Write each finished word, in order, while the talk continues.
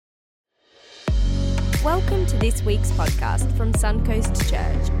Welcome to this week's podcast from Suncoast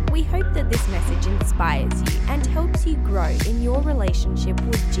Church. We hope that this message inspires you and helps you grow in your relationship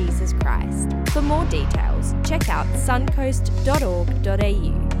with Jesus Christ. For more details, check out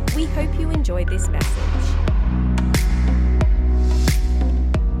suncoast.org.au. We hope you enjoy this message.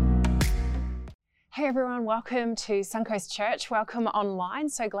 Hey everyone, welcome to Suncoast Church. Welcome online.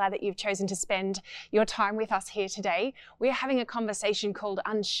 So glad that you've chosen to spend your time with us here today. We're having a conversation called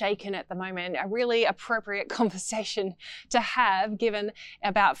Unshaken at the moment, a really appropriate conversation to have given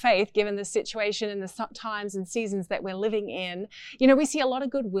about faith, given the situation and the times and seasons that we're living in. You know, we see a lot of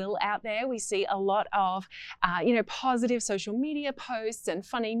goodwill out there. We see a lot of, positive social media posts and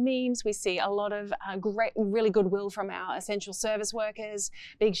funny memes. We see a lot of really goodwill from our essential service workers.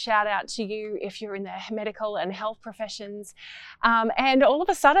 Big shout out to you if you're in the medical and health professions. And all of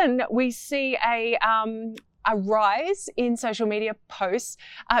a sudden we see a rise in social media posts,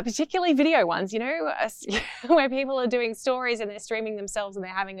 particularly video ones, where people are doing stories and they're streaming themselves and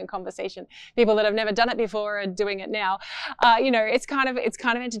they're having a conversation. People that have never done it before are doing it now. It's kind of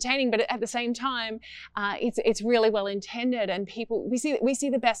entertaining, but at the same time, it's really well intended. And people, we see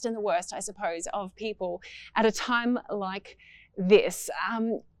the best and the worst, I suppose, of people at a time like this.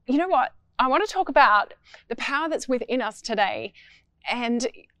 You know what? I want to talk about the power that's within us today. And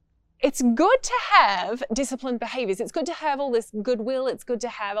it's good to have disciplined behaviors. It's good to have all this goodwill. It's good to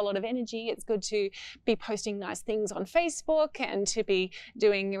have a lot of energy. It's good to be posting nice things on Facebook and to be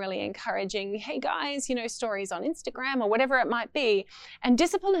doing really encouraging, hey guys, stories on Instagram or whatever it might be. And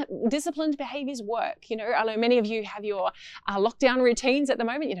disciplined behaviors work. I know many of you have your lockdown routines at the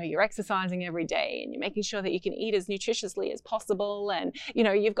moment. You're exercising every day and you're making sure that you can eat as nutritiously as possible. And,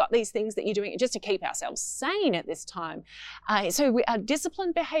 you've got these things that you're doing just to keep ourselves sane at this time. So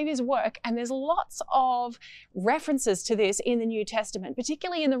disciplined behaviors work, and there's lots of references to this in the New Testament,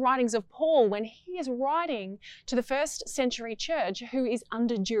 particularly in the writings of Paul when he is writing to the first century church who is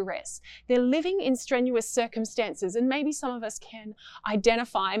under duress. They're living in strenuous circumstances, and maybe some of us can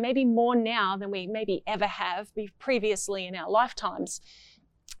identify, maybe more now than we maybe ever have previously in our lifetimes.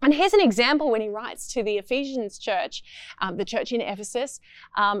 And here's an example when he writes to the Ephesians church, the church in Ephesus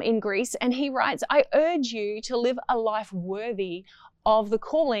in Greece, and he writes, I urge you to live a life worthy of the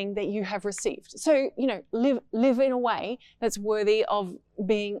calling that you have received. So, live in a way that's worthy of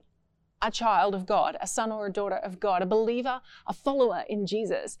being a child of God, a son or a daughter of God, a believer, a follower in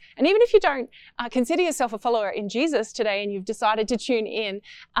Jesus. And even if you don't consider yourself a follower in Jesus today and you've decided to tune in,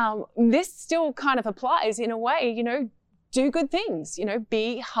 this still kind of applies in a way, do good things,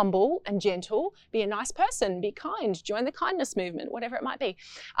 be humble and gentle, be a nice person, be kind, join the kindness movement, whatever it might be.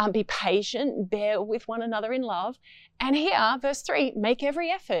 Be patient, bear with one another in love. And here, verse 3, make every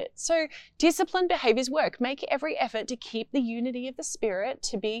effort. So disciplined behaviors work. Make every effort to keep the unity of the Spirit,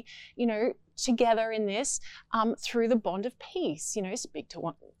 to be, together in this through the bond of peace, speak to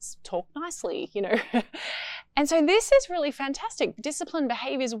one, talk nicely, And so this is really fantastic. Disciplined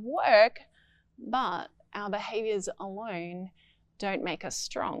behaviors work, but our behaviors alone don't make us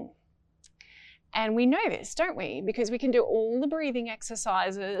strong. And we know this, don't we? Because we can do all the breathing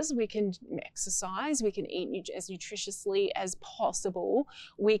exercises, we can exercise, we can eat as nutritiously as possible,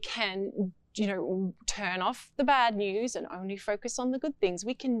 we can, turn off the bad news and only focus on the good things.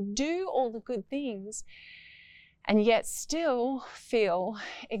 We can do all the good things and yet still feel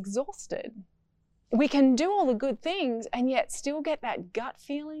exhausted. We can do all the good things and yet still get that gut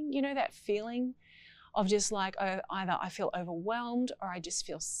feeling, that feeling of just like, either I feel overwhelmed or I just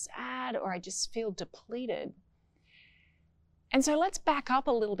feel sad or I just feel depleted. And so let's back up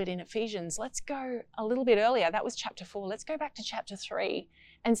a little bit in Ephesians. Let's go a little bit earlier. That was chapter 4. Let's go back to chapter 3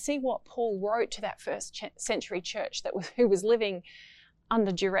 and see what Paul wrote to that first century church who was living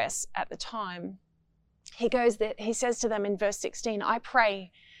under duress at the time. He says to them in verse 16, I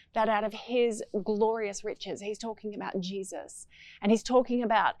pray that out of his glorious riches, he's talking about Jesus, and he's talking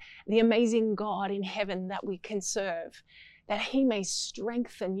about the amazing God in heaven that we can serve, that he may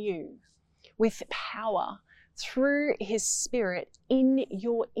strengthen you with power through his Spirit in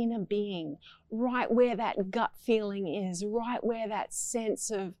your inner being, right where that gut feeling is, right where that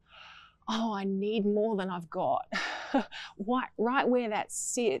sense of, I need more than I've got, right where that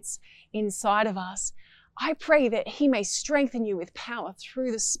sits inside of us. I pray that he may strengthen you with power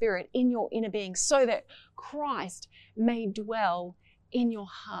through the Spirit in your inner being so that Christ may dwell in your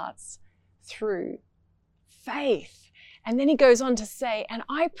hearts through faith. And then he goes on to say, and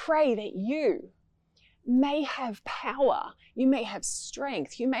I pray that you may have power, you may have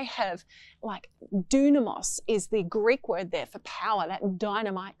strength, you may have dunamos is the Greek word there for power, that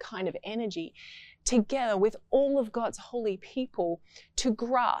dynamite kind of energy, together with all of God's holy people to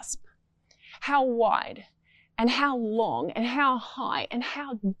grasp how wide and how long and how high and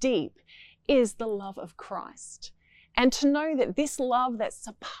how deep is the love of Christ. And to know that this love that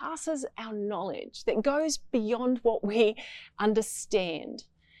surpasses our knowledge, that goes beyond what we understand,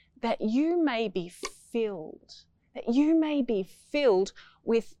 that you may be filled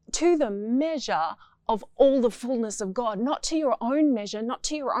with to the measure of all the fullness of God, not to your own measure, not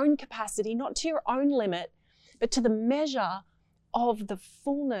to your own capacity, not to your own limit, but to the measure of the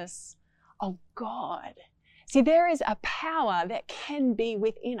fullness of God. See, there is a power that can be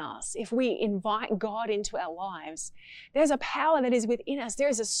within us if we invite God into our lives. There's a power that is within us. There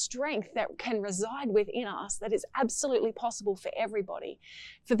is a strength that can reside within us that is absolutely possible for everybody.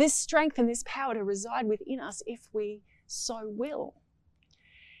 For this strength and this power to reside within us if we so will.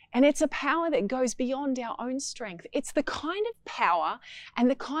 And it's a power that goes beyond our own strength. It's the kind of power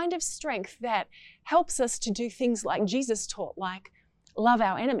and the kind of strength that helps us to do things like Jesus taught, like love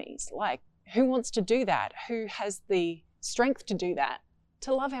our enemies. Like, who wants to do that? Who has the strength to do that?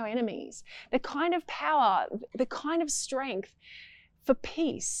 To love our enemies. The kind of power, the kind of strength for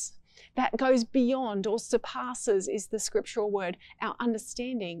peace that goes beyond or surpasses, is the scriptural word, our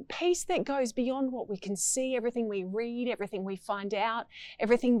understanding. Peace that goes beyond what we can see, everything we read, everything we find out,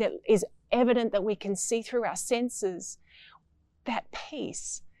 everything that is evident that we can see through our senses. That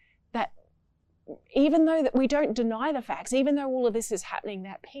peace, that even though that we don't deny the facts, even though all of this is happening,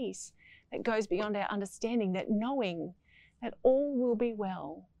 that peace that goes beyond our understanding, that knowing that all will be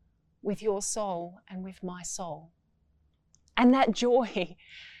well with your soul and with my soul. And that joy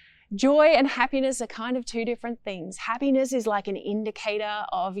and happiness are kind of two different things. Happiness is like an indicator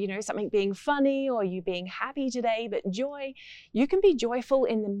of, something being funny or you being happy today, but joy, you can be joyful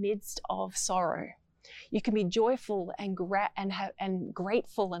in the midst of sorrow. You can be joyful and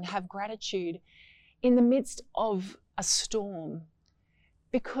grateful and have gratitude in the midst of a storm.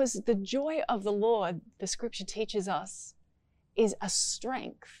 Because the joy of the Lord, the scripture teaches us, is a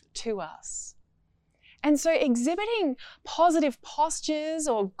strength to us. And so exhibiting positive postures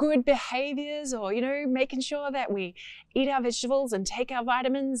or good behaviors or, making sure that we eat our vegetables and take our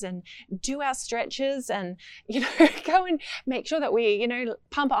vitamins and do our stretches and, go and make sure that we,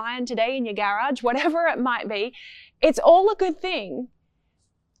 pump iron today in your garage, whatever it might be, it's all a good thing.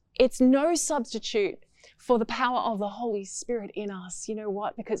 It's no substitute for the power of the Holy Spirit in us. You know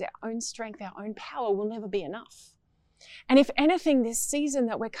what? Because our own strength, our own power will never be enough. And if anything, this season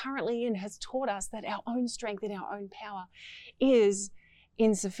that we're currently in has taught us that our own strength and our own power is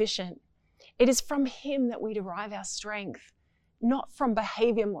insufficient. It is from Him that we derive our strength, not from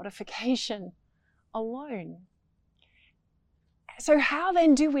behavior modification alone. So how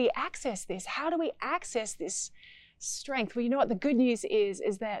then do we access this? How do we access this strength? Well, you know what the good news is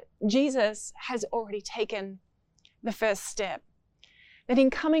that Jesus has already taken the first step. That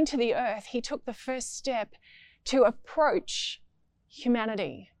in coming to the earth, He took the first step to approach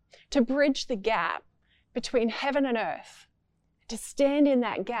humanity, to bridge the gap between heaven and earth, to stand in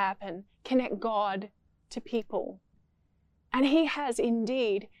that gap and connect God to people. And He has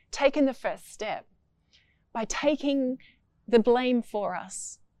indeed taken the first step by taking the blame for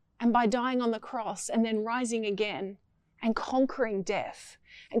us and by dying on the cross and then rising again and conquering death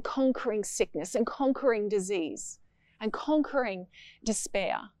and conquering sickness and conquering disease and conquering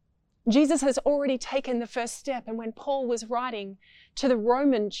despair. Jesus has already taken the first step. And when Paul was writing to the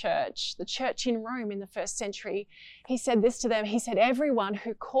Roman church, the church in Rome in the first century, he said this to them. He said, everyone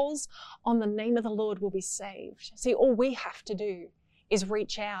who calls on the name of the Lord will be saved. See, all we have to do is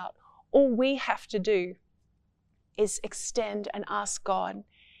reach out. All we have to do is extend and ask God,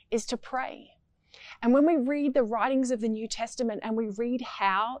 is to pray. And when we read the writings of the New Testament and we read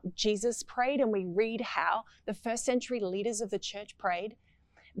how Jesus prayed and we read how the first century leaders of the church prayed,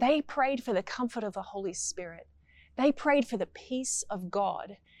 they prayed for the comfort of the Holy Spirit. They prayed for the peace of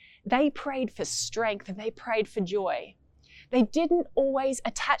God. They prayed for strength and they prayed for joy. They didn't always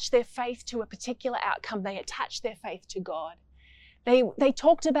attach their faith to a particular outcome. They attached their faith to God. They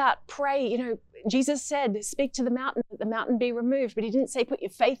talked about pray. Jesus said, speak to the mountain, that the mountain be removed. But He didn't say put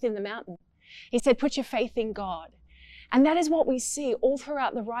your faith in the mountain. He said put your faith in God. And that is what we see all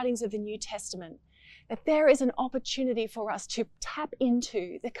throughout the writings of the New Testament. That there is an opportunity for us to tap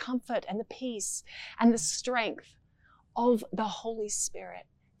into the comfort and the peace and the strength of the Holy Spirit.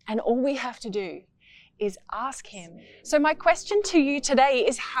 And all we have to do is ask Him. So my question to you today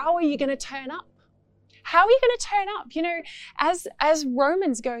is, how are you going to turn up? How are you going to turn up? As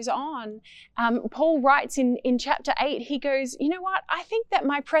Romans goes on, Paul writes in chapter 8, he goes, you know what? I think that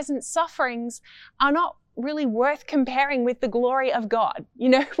my present sufferings are not really worth comparing with the glory of God,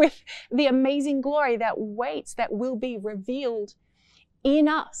 with the amazing glory that waits, that will be revealed in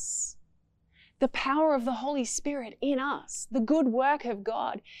us. the power of the Holy Spirit in us, the good work of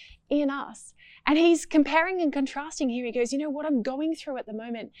God in us. And he's comparing and contrasting here. He goes, what I'm going through at the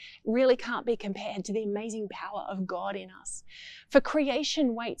moment really can't be compared to the amazing power of God in us. For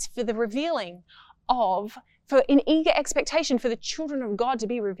creation waits for the revealing in eager expectation for the children of God to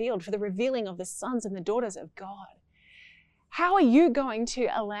be revealed, for the revealing of the sons and the daughters of God. How are you going to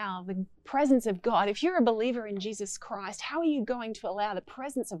allow the presence of God? If you're a believer in Jesus Christ, how are you going to allow the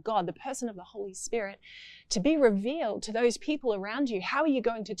presence of God, the person of the Holy Spirit, to be revealed to those people around you? How are you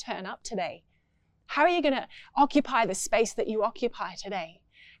going to turn up today? How are you going to occupy the space that you occupy today?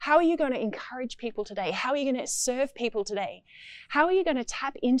 How are you going to encourage people today? How are you going to serve people today? How are you going to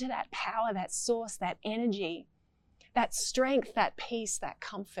tap into that power, that source, that energy, that strength, that peace, that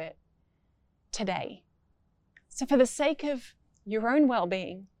comfort today? So for the sake of your own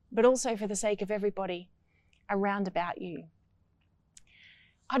well-being, but also for the sake of everybody around about you,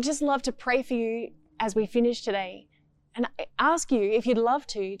 I'd just love to pray for you as we finish today and ask you, if you'd love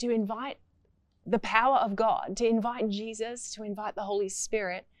to invite the power of God, to invite Jesus, to invite the Holy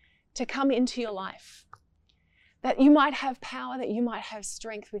Spirit to come into your life, that you might have power, that you might have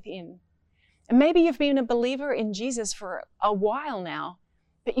strength within. And maybe you've been a believer in Jesus for a while now,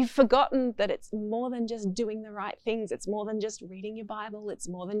 but you've forgotten that it's more than just doing the right things. It's more than just reading your Bible. It's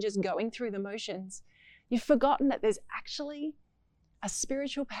more than just going through the motions. You've forgotten that there's actually a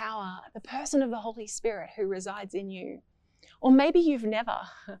spiritual power, the person of the Holy Spirit who resides in you. Or maybe you've never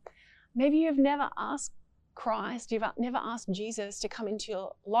asked Christ, you've never asked Jesus to come into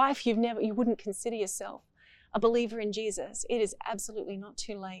your life. You wouldn't consider yourself a believer in Jesus. It is absolutely not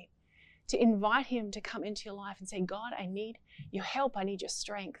too late to invite him to come into your life and say, God, I need your help. I need your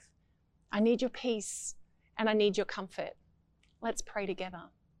strength. I need your peace, and I need your comfort. Let's pray together.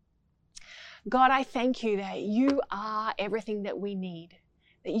 God, I thank you that you are everything that we need,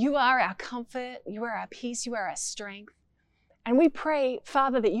 that you are our comfort, you are our peace, you are our strength. And we pray,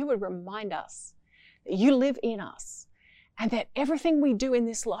 Father, that you would remind us that you live in us, and that everything we do in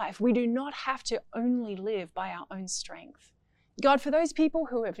this life, we do not have to only live by our own strength. God, for those people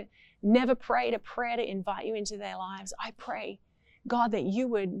who have never prayed a prayer to invite you into their lives, I pray, God, that you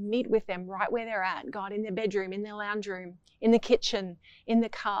would meet with them right where they're at, God, in their bedroom, in their lounge room, in the kitchen, in the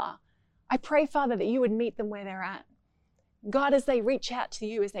car. I pray, Father, that you would meet them where they're at. God, as they reach out to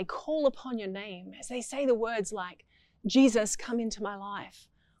you, as they call upon your name, as they say the words like, Jesus, come into my life.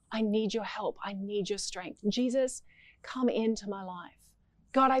 I need your help. I need your strength. Jesus, come into my life.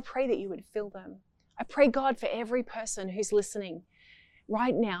 God, I pray that you would fill them. I pray, God, for every person who's listening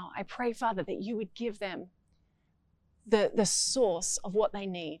right now. I pray, Father, that you would give them the source of what they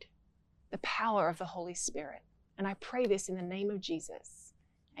need, the power of the Holy Spirit. And I pray this in the name of Jesus.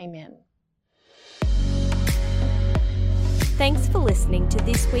 Amen. Thanks for listening to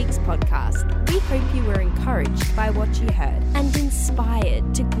this week's podcast. We hope you were encouraged by what you heard and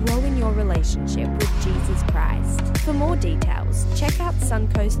inspired to grow in your relationship with Jesus Christ. For more details, check out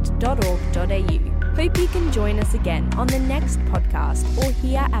suncoast.org.au. Hope you can join us again on the next podcast or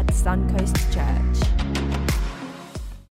here at Suncoast Church.